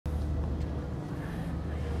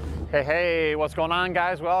Hey, hey, what's going on,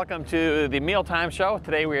 guys? Welcome to the Mealtime Show.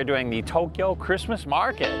 Today we are doing the Tokyo Christmas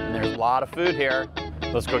Market, and there's a lot of food here.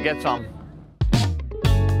 Let's go get some.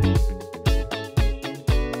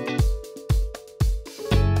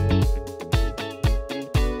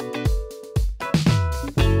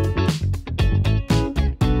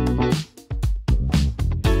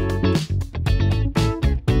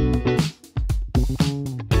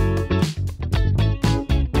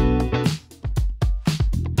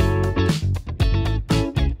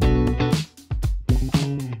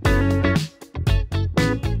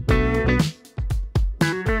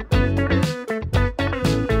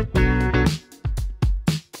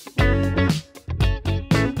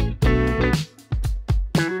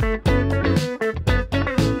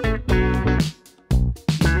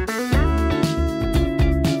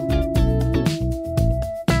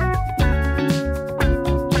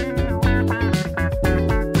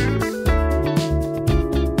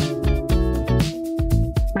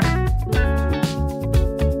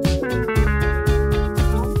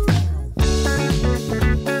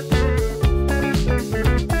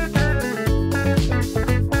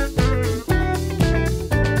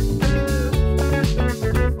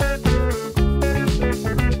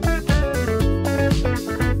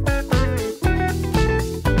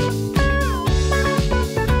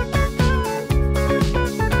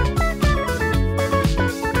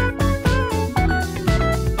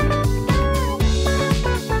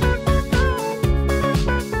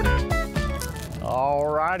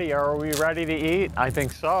 Are we ready to eat? I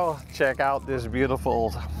think so. Check out this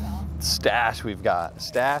beautiful stash we've got.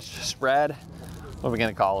 Stash, spread, what are we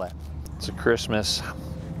gonna call it? It's a Christmas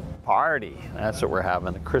party. That's what we're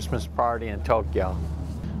having, a Christmas party in Tokyo.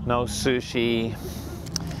 No sushi,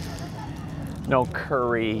 no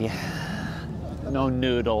curry, no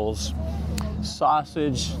noodles,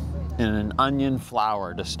 sausage and an onion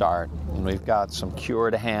flour to start. And we've got some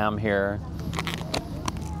cured ham here,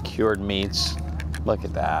 cured meats. Look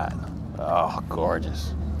at that. Oh,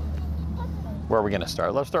 gorgeous. Where are we gonna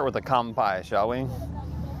start? Let's start with the kanpai, shall we?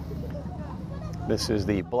 This is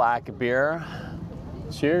the black beer.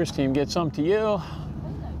 Cheers, team, get some to you.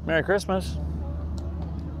 Merry Christmas.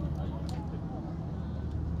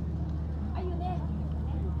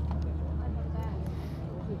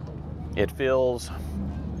 It feels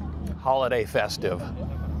holiday festive.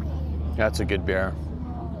 That's a good beer.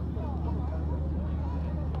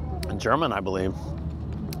 German, I believe.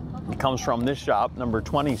 It comes from this shop, number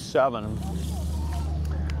 27.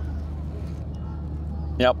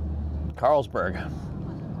 Yep, Karlsberg.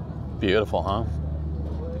 Beautiful, huh?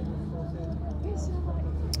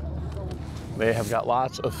 They have got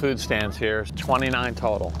lots of food stands here, 29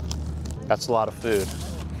 total. That's a lot of food.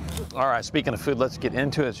 All right, speaking of food, let's get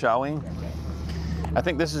into it, shall we? I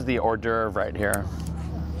think this is the hors d'oeuvre right here.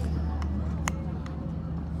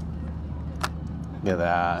 Look at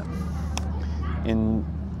that.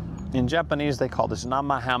 In Japanese, they call this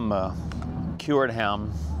namahama, cured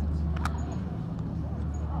ham.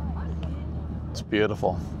 It's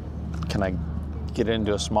beautiful. Can I get it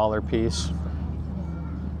into a smaller piece?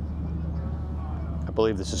 I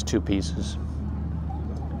believe this is 2 pieces.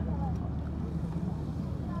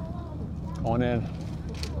 Going in.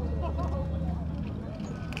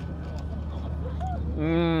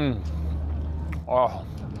 Oh,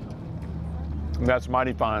 that's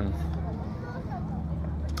mighty fine.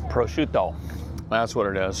 Prosciutto, that's what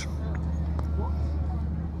it is.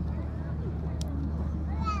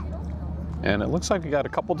 And it looks like we got a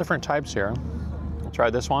couple different types here. I'll try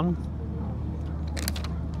this one.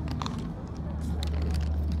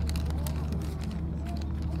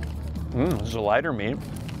 This is a lighter meat.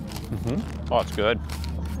 Oh, it's good.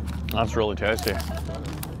 That's really tasty.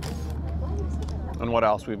 And what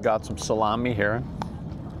else? We've got some salami here.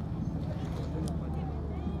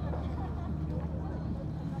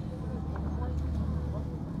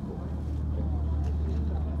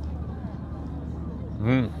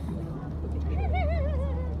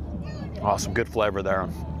 Oh, some good flavor there.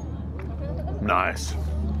 Nice,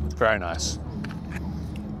 very nice.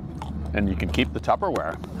 And you can keep the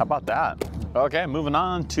Tupperware. How about that? Okay, moving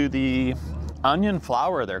on to the onion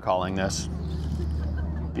flour, they're calling this.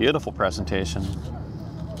 Beautiful presentation.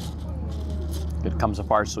 It comes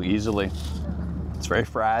apart so easily. It's very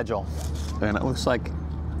fragile. And it looks like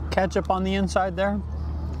ketchup on the inside there.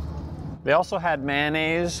 They also had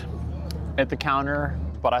mayonnaise at the counter,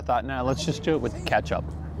 but I thought, nah, let's just do it with the ketchup.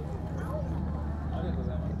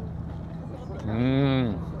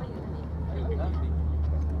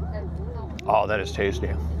 Oh, that is tasty.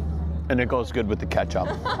 And it goes good with the ketchup.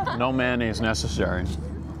 No mayonnaise necessary.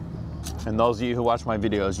 And those of you who watch my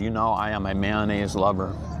videos, you know I am a mayonnaise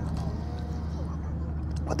lover.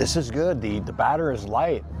 But this is good. The batter is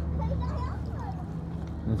light.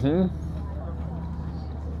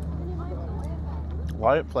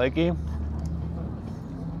 Light, flaky.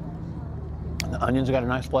 The onions got a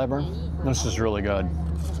nice flavor. This is really good.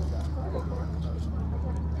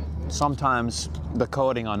 Sometimes the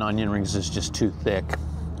coating on onion rings is just too thick,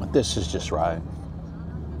 but this is just right.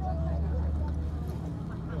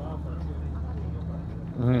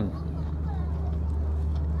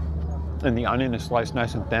 And the onion is sliced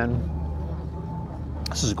nice and thin.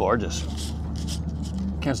 This is gorgeous.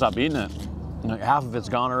 Can't stop eating it. Like half of it's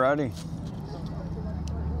gone already.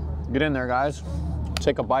 Get in there, guys.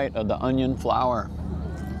 Take a bite of the onion flour.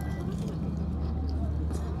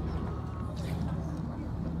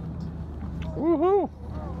 Woohoo!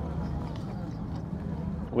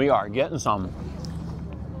 We are getting some.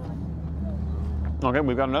 Okay,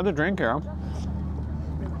 we've got another drink here.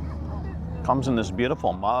 Comes in this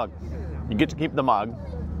beautiful mug. You get to keep the mug.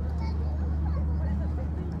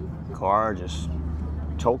 Gorgeous.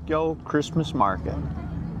 Tokyo Christmas Market.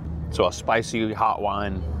 So a spicy hot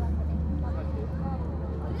wine.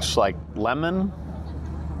 It's like lemon.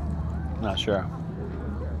 Not sure.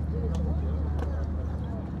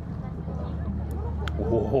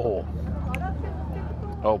 Whoa.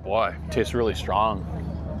 Oh boy, tastes really strong.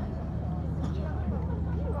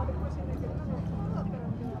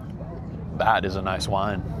 That is a nice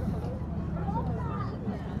wine.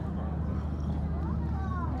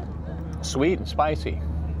 Sweet and spicy.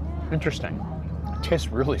 Interesting. It tastes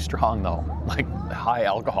really strong though, like high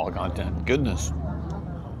alcohol content. Goodness.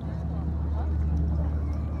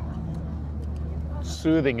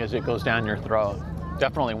 Soothing as it goes down your throat.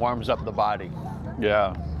 Definitely warms up the body.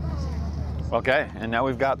 Yeah. Okay, and now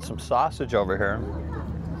we've got some sausage over here.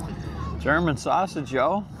 German sausage,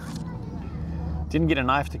 yo. Didn't get a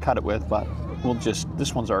knife to cut it with, but we'll just,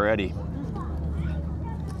 this one's already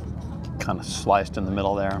kind of sliced in the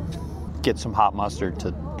middle there. Get some hot mustard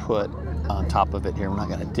to put on top of it here. We're not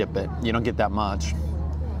gonna dip it. You don't get that much.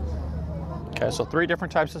 Okay, so 3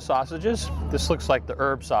 different types of sausages. This looks like the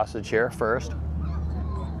herb sausage here first.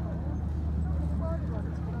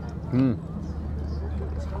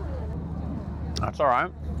 That's all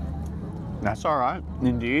right. That's all right,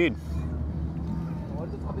 indeed.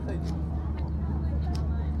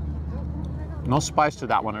 No spice to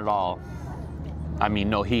that one at all. I mean,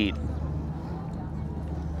 no heat.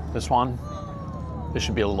 This one, this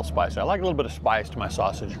should be a little spicy. I like a little bit of spice to my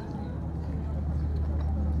sausage.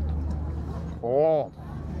 Oh,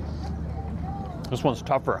 this one's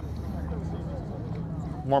tougher.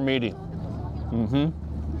 More meaty.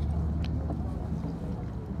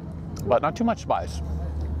 But not too much spice.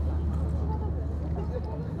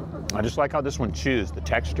 I just like how this one chews, the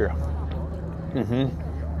texture.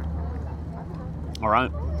 All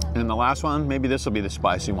right, and the last one, maybe this will be the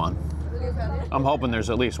spicy one. I'm hoping there's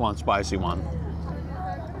at least one spicy one.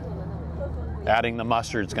 Adding the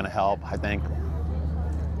mustard's gonna help, I think.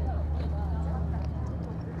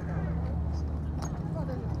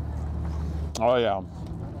 Oh yeah,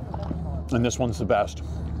 and this one's the best.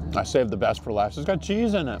 I saved the best for last. It's got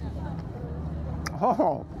cheese in it.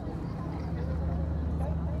 Oh,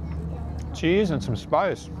 cheese and some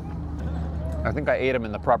spice. I think I ate them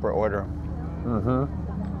in the proper order.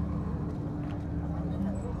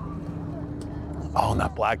 Oh, and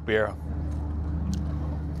that black beer.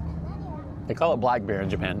 They call it black beer in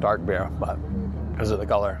Japan, dark beer, but because of the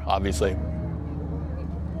color, obviously.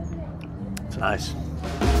 It's nice.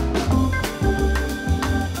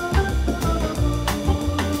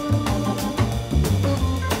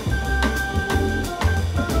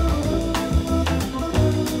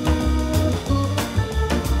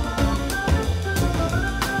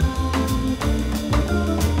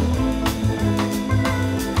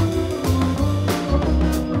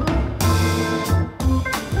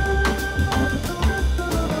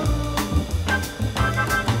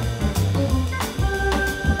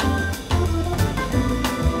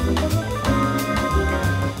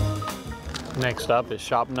 Next up is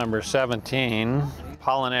shop number 17,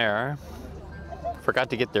 Air. Forgot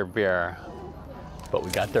to get their beer, but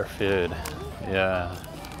we got their food. Yeah.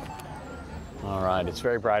 All right, it's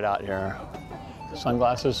very bright out here.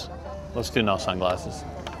 Sunglasses? Let's do no sunglasses.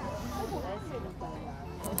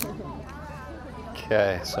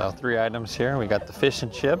 Okay, so 3 items here. We got the fish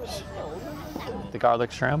and chips, the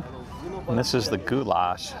garlic shrimp, and this is the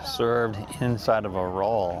goulash served inside of a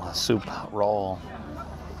roll, a soup roll.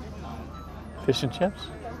 Fish and chips?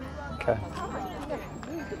 Okay.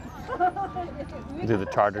 Do the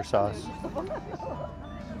tartar sauce.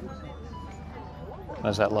 How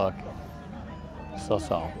does that look?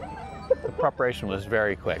 So-so. The preparation was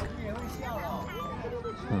very quick.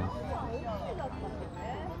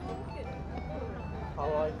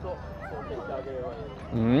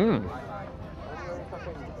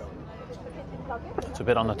 It's a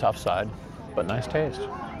bit on the tough side, but nice taste.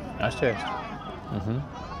 Nice taste.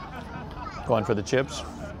 Going for the chips.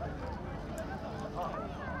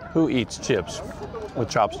 Who eats chips with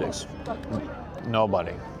chopsticks?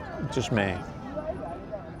 Nobody. Just me.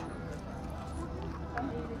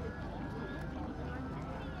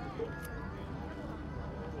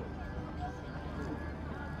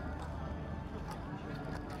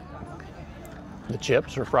 The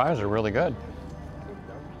chips or fries are really good.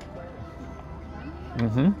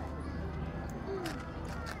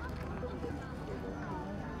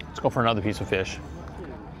 Let's go for another piece of fish.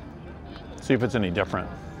 See if it's any different.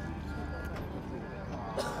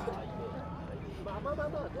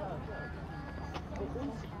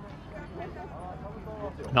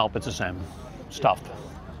 Nope, it's the same. Stuffed.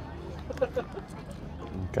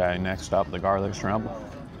 Okay, next up, the garlic shrimp.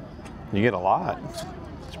 You get a lot.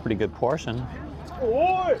 It's a pretty good portion.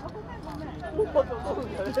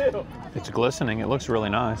 It's glistening. It looks really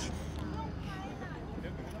nice.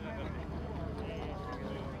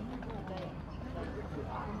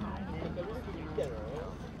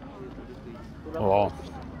 Oh,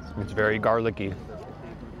 it's very garlicky.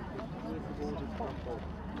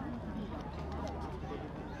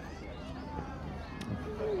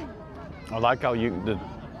 I like how the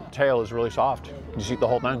tail is really soft. You just eat the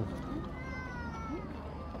whole thing.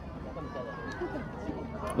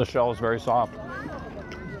 The shell is very soft.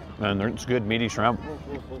 And it's good meaty shrimp.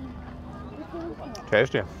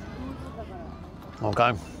 Tasty.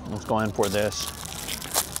 Okay, let's go in for this.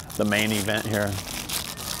 The main event here.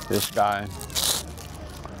 This guy.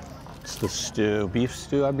 It's the stew, beef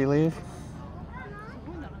stew, I believe.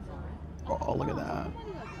 Oh, look at that.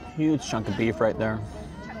 Huge chunk of beef right there.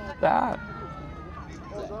 That.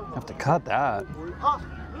 I have to cut that.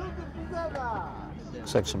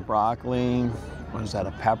 Looks like some broccoli. What is that,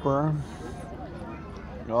 a pepper?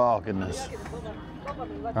 Oh, goodness. All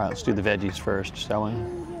right, let's do the veggies first, shall we?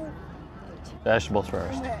 Vegetables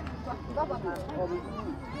first.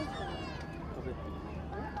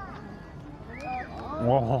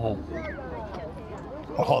 Whoa.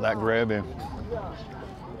 Oh, that gravy.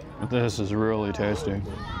 This is really tasty.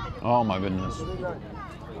 Oh, my goodness.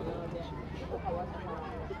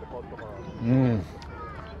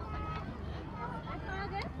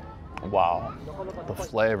 Wow, the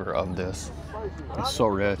flavor of this is so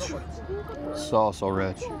rich, so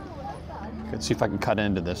rich. Let's see if I can cut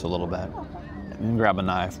into this a little bit. I can grab a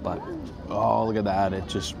knife, but oh, look at that. It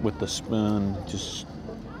just, with the spoon, just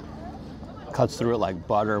cuts through it like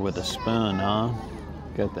butter with a spoon, huh?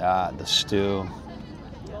 Look at that, the stew,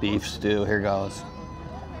 beef stew, here goes.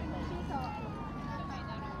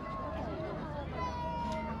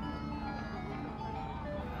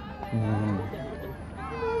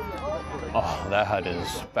 Oh, that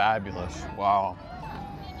is fabulous. Wow.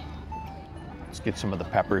 Let's get some of the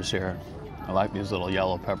peppers here. I like these little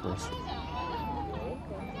yellow peppers.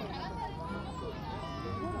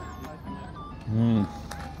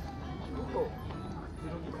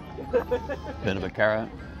 Bit of a carrot.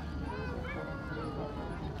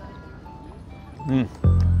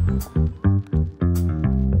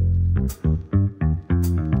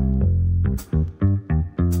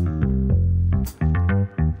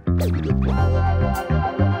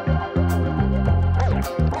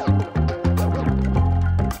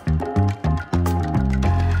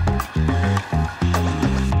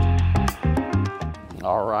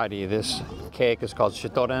 Alrighty, this cake is called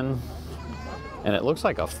Stollen, and it looks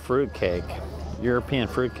like a fruit cake, European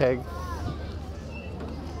fruit cake.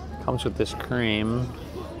 Comes with this cream.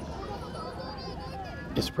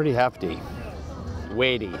 It's pretty hefty,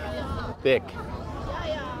 weighty, thick.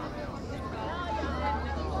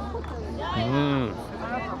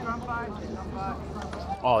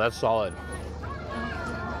 Oh, that's solid.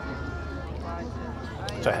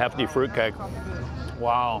 It's a hefty fruit cake.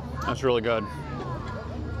 Wow, that's really good.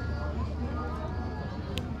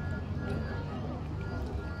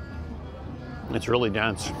 It's really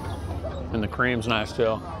dense, and the cream's nice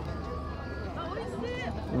too.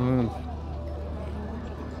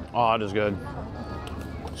 Oh, it is good.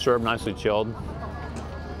 Served nicely chilled.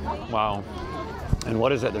 Wow. And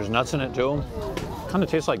what is it? There's nuts in it too? Kind of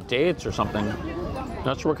tastes like dates or something.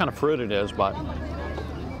 Not sure what kind of fruit it is, but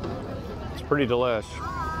it's pretty delish.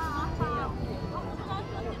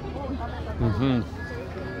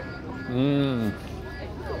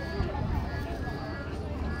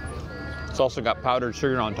 It's also got powdered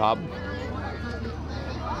sugar on top.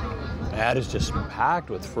 That is just packed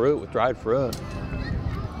with fruit, with dried fruit.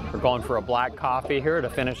 We're going for a black coffee here to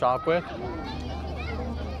finish off with.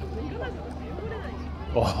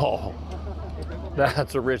 Oh,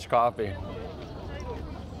 that's a rich coffee.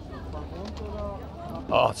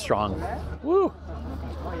 Oh, it's strong. Woo!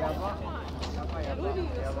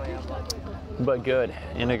 But good,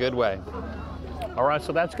 in a good way. All right,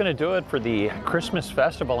 so that's gonna do it for the Christmas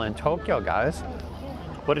festival in Tokyo, guys.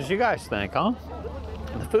 What did you guys think, huh?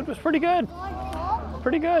 The food was pretty good.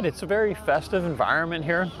 Pretty good. It's a very festive environment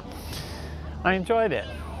here. I enjoyed it.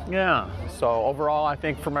 Yeah. So overall, I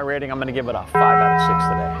think for my rating, I'm going to give it a 5 out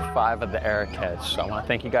of 6 today. 5 of the Eric heads. So I want to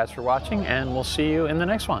thank you guys for watching, and we'll see you in the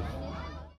next one.